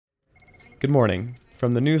Good morning.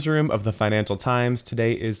 From the newsroom of the Financial Times,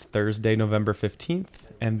 today is Thursday, November 15th,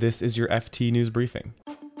 and this is your FT News Briefing.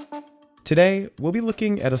 Today, we'll be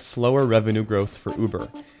looking at a slower revenue growth for Uber,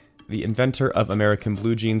 the inventor of American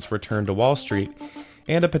blue jeans' return to Wall Street,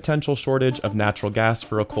 and a potential shortage of natural gas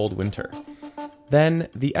for a cold winter. Then,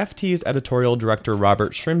 the FT's editorial director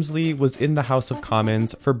Robert Shrimsley was in the House of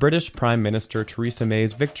Commons for British Prime Minister Theresa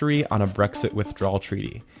May's victory on a Brexit withdrawal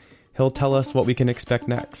treaty. He'll tell us what we can expect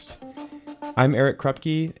next. I'm Eric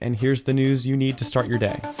Krupke, and here's the news you need to start your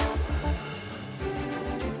day.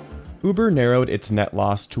 Uber narrowed its net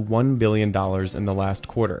loss to $1 billion in the last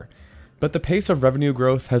quarter, but the pace of revenue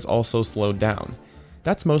growth has also slowed down.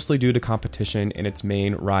 That's mostly due to competition in its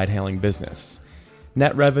main ride-hailing business.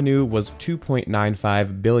 Net revenue was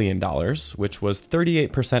 $2.95 billion, which was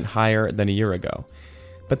 38% higher than a year ago.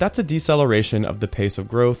 But that's a deceleration of the pace of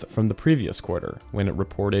growth from the previous quarter, when it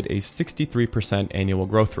reported a 63% annual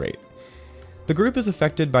growth rate. The group is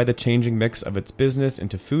affected by the changing mix of its business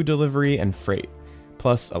into food delivery and freight,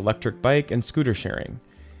 plus electric bike and scooter sharing.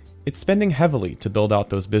 It's spending heavily to build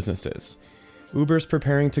out those businesses. Uber's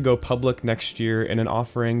preparing to go public next year in an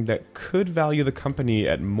offering that could value the company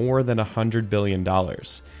at more than $100 billion.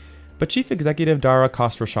 But Chief Executive Dara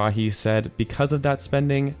Khosrowshahi said because of that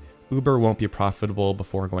spending, Uber won't be profitable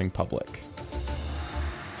before going public.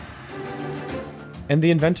 And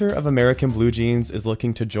the inventor of American blue jeans is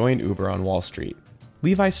looking to join Uber on Wall Street.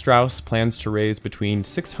 Levi Strauss plans to raise between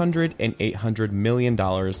 $600 and $800 million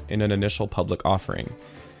in an initial public offering.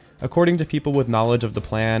 According to people with knowledge of the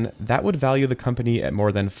plan, that would value the company at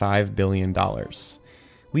more than $5 billion.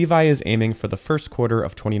 Levi is aiming for the first quarter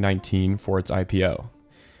of 2019 for its IPO.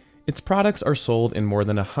 Its products are sold in more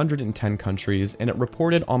than 110 countries, and it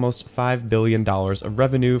reported almost $5 billion of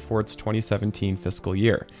revenue for its 2017 fiscal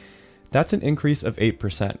year. That's an increase of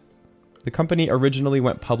 8%. The company originally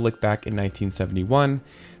went public back in 1971,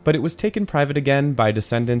 but it was taken private again by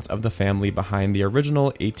descendants of the family behind the original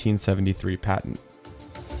 1873 patent.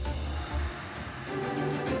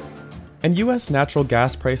 And U.S. natural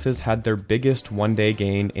gas prices had their biggest one-day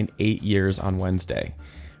gain in 8 years on Wednesday.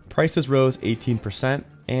 Prices rose 18%,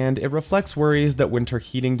 and it reflects worries that winter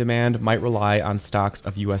heating demand might rely on stocks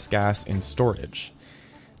of U.S. gas in storage.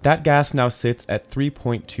 That gas now sits at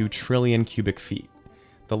 3.2 trillion cubic feet,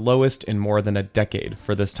 the lowest in more than a decade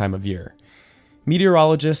for this time of year.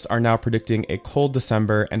 Meteorologists are now predicting a cold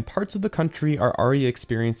December, and parts of the country are already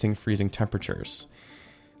experiencing freezing temperatures.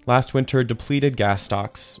 Last winter depleted gas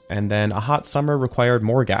stocks, and then a hot summer required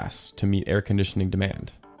more gas to meet air conditioning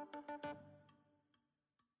demand.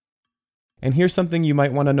 And here's something you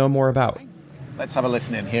might want to know more about. Let's have a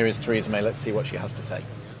listen in. Here is Theresa May. Let's see what she has to say.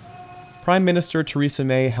 Prime Minister Theresa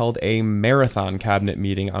May held a marathon cabinet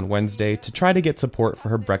meeting on Wednesday to try to get support for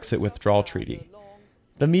her Brexit withdrawal treaty.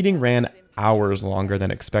 The meeting ran hours longer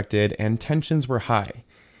than expected, and tensions were high.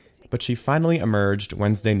 But she finally emerged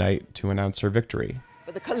Wednesday night to announce her victory.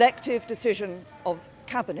 But the collective decision of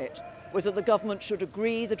Cabinet was that the government should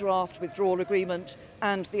agree the draft withdrawal agreement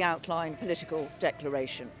and the outline political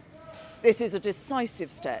declaration. This is a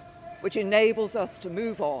decisive step which enables us to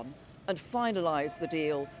move on and finalise the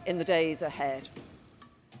deal in the days ahead.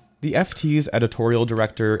 The FT's editorial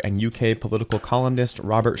director and UK political columnist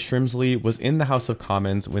Robert Shrimsley was in the House of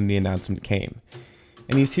Commons when the announcement came.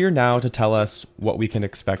 And he's here now to tell us what we can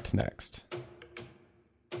expect next.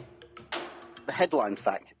 The headline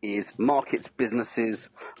fact is markets, businesses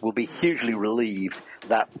will be hugely relieved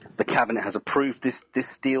that the Cabinet has approved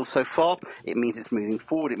this deal so far. It means it's moving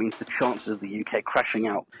forward. It means the chances of the UK crashing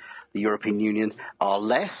out the European Union are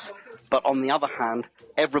less. But on the other hand,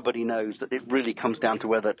 everybody knows that it really comes down to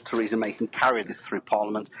whether Theresa May can carry this through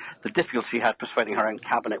Parliament. The difficulty she had persuading her own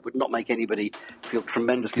Cabinet would not make anybody feel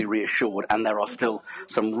tremendously reassured, and there are still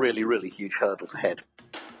some really, really huge hurdles ahead.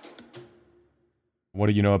 What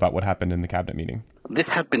do you know about what happened in the cabinet meeting? This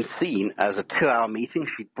had been seen as a 2-hour meeting.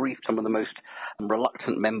 She briefed some of the most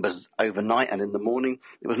reluctant members overnight and in the morning.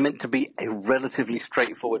 It was meant to be a relatively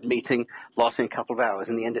straightforward meeting lasting a couple of hours.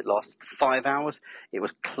 In the end, it lasted 5 hours. It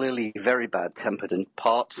was clearly very bad-tempered in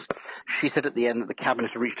parts. She said at the end that the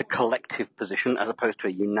Cabinet had reached a collective position as opposed to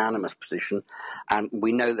a unanimous position. And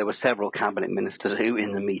we know there were several Cabinet ministers who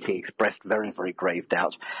in the meeting expressed very, very grave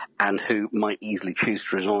doubts and who might easily choose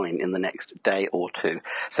to resign in the next day or two.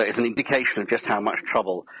 So it's an indication of just how much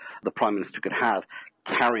trouble the Prime Minister could have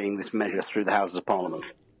carrying this measure through the Houses of Parliament.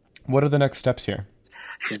 What are the next steps here?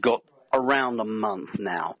 She's got around a month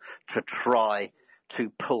now to try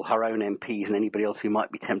to pull her own MPs and anybody else who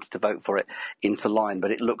might be tempted to vote for it into line,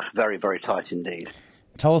 but it looks very, very tight indeed.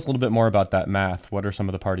 Tell us a little bit more about that math. What are some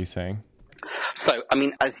of the parties saying? So, I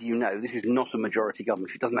mean, as you know, this is not a majority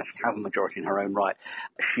government. She doesn't actually have a majority in her own right.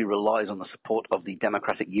 She relies on the support of the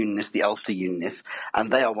Democratic Unionists, the Ulster Unionists,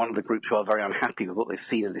 and they are one of the groups who are very unhappy with what they've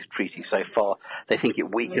seen of this treaty so far. They think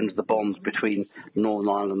it weakens the bonds between Northern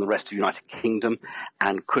Ireland and the rest of the United Kingdom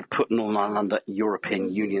and could put Northern Ireland under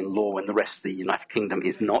European Union law when the rest of the United Kingdom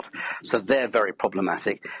is not. So they're very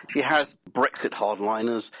problematic. She has Brexit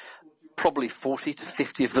hardliners, probably 40 to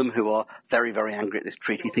 50 of them, who are very, very angry at this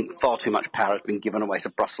treaty, think far too much power has been given away to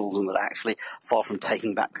Brussels and that actually, far from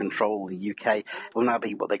taking back control, the UK will now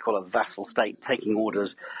be what they call a vassal state, taking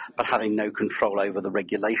orders but having no control over the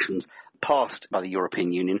regulations passed by the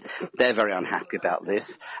European Union. They're very unhappy about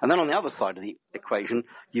this. And then on the other side of the equation,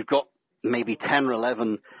 you've got maybe 10 or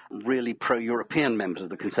 11 really pro-European members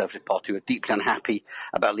of the Conservative Party who are deeply unhappy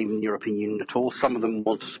about leaving the European Union at all. Some of them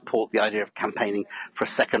want to support the idea of campaigning for a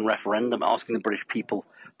second referendum, asking the British people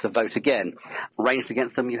to vote again. Ranged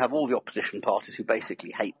against them, you have all the opposition parties who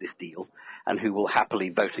basically hate this deal and who will happily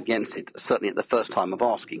vote against it, certainly at the first time of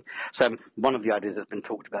asking. So one of the ideas that's been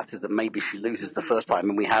talked about is that maybe she loses the first time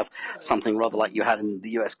and we have something rather like you had in the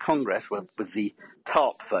US Congress with the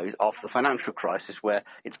TARP vote after the financial crisis, where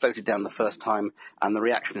it's voted down the first time and the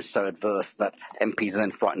reaction is so adverse that MPs are then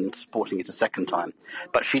frightened into supporting it a second time.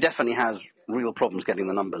 But she definitely has real problems getting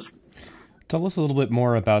the numbers. Tell us a little bit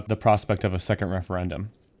more about the prospect of a second referendum.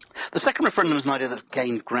 The second referendum is an idea that's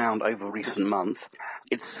gained ground over recent months.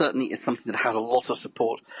 It certainly is something that has a lot of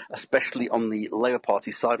support, especially on the Labour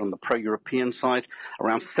Party side, on the pro-European side.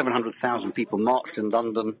 Around 700,000 people marched in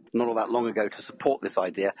London not all that long ago to support this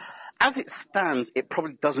idea. As it stands, it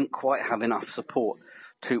probably doesn't quite have enough support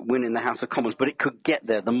to win in the House of Commons, but it could get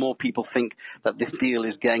there the more people think that this deal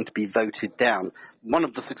is going to be voted down. One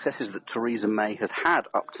of the successes that Theresa May has had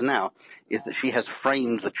up to now is that she has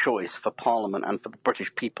framed the choice for Parliament and for the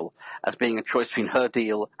British people as being a choice between her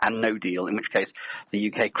deal and no deal, in which case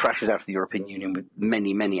the UK crashes out of the European Union with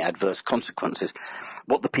many, many adverse consequences.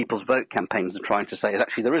 What the People's Vote campaigns are trying to say is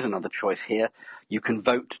actually there is another choice here. You can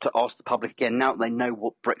vote to ask the public again. Now that they know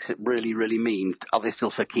what Brexit really, really means, are they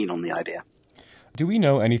still so keen on the idea? Do we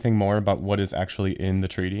know anything more about what is actually in the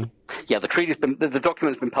treaty? Yeah, the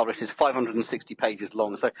document's been published. It's 560 pages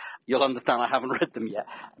long, so you'll understand I haven't read them yet.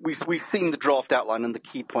 We've seen the draft outline and the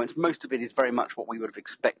key points. Most of it is very much what we would have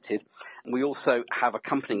expected. We also have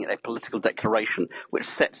accompanying it a political declaration which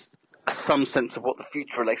sets some sense of what the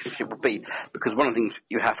future relationship will be, because one of the things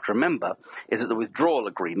you have to remember is that the withdrawal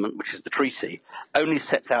agreement, which is the treaty, only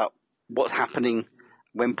sets out what's happening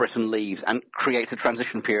when Britain leaves and creates a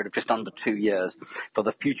transition period of just under 2 years for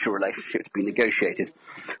the future relationship to be negotiated.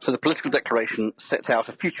 So the political declaration sets out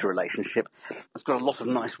a future relationship. It's got a lot of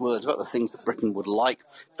nice words about the things that Britain would like,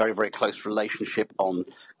 very, very close relationship on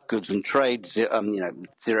goods and trade,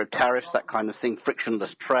 zero tariffs, that kind of thing,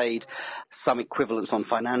 frictionless trade, some equivalence on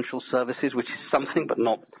financial services, which is something, but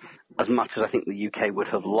not as much as I think the UK would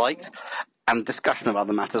have liked. And discussion of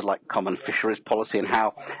other matters like common fisheries policy and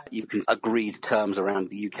how you can agree terms around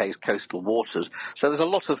the UK's coastal waters. So there's a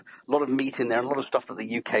lot of meat in there and a lot of stuff that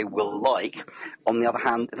the UK will like. On the other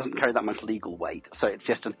hand, it doesn't carry that much legal weight, so it's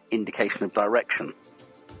just an indication of direction.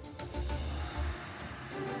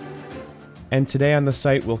 And today on the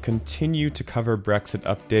site, we'll continue to cover Brexit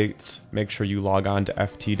updates. Make sure you log on to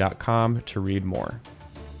ft.com to read more.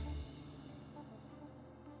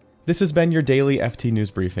 This has been your daily FT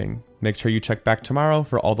News Briefing. Make sure you check back tomorrow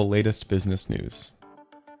for all the latest business news.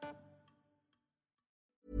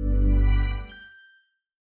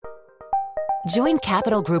 Join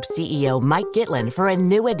Capital Group CEO Mike Gitlin for a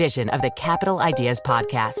new edition of the Capital Ideas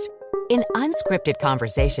Podcast. In unscripted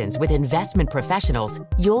conversations with investment professionals,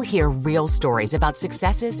 you'll hear real stories about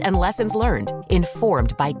successes and lessons learned,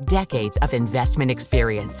 informed by decades of investment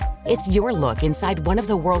experience. It's your look inside one of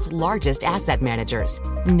the world's largest asset managers.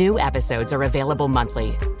 New episodes are available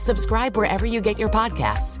monthly. Subscribe wherever you get your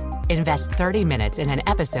podcasts. Invest 30 minutes in an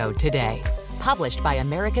episode today. Published by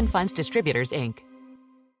American Funds Distributors, Inc.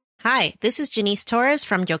 Hi, this is Janice Torres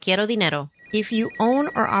from Yo Quiero Dinero. If you own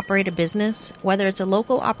or operate a business, whether it's a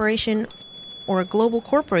local operation or a global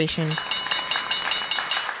corporation,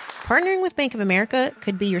 partnering with Bank of America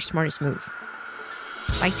could be your smartest move.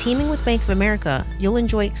 By teaming with Bank of America, you'll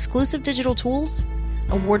enjoy exclusive digital tools,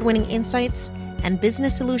 award-winning insights, and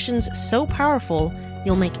business solutions so powerful,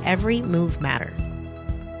 you'll make every move matter.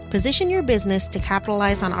 Position your business to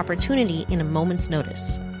capitalize on opportunity in a moment's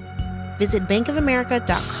notice. Visit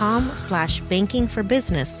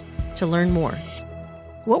bankofamerica.com/bankingforbusiness to learn more.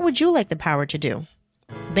 What would you like the power to do?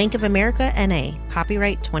 Bank of America, N.A.,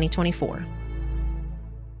 copyright 2024.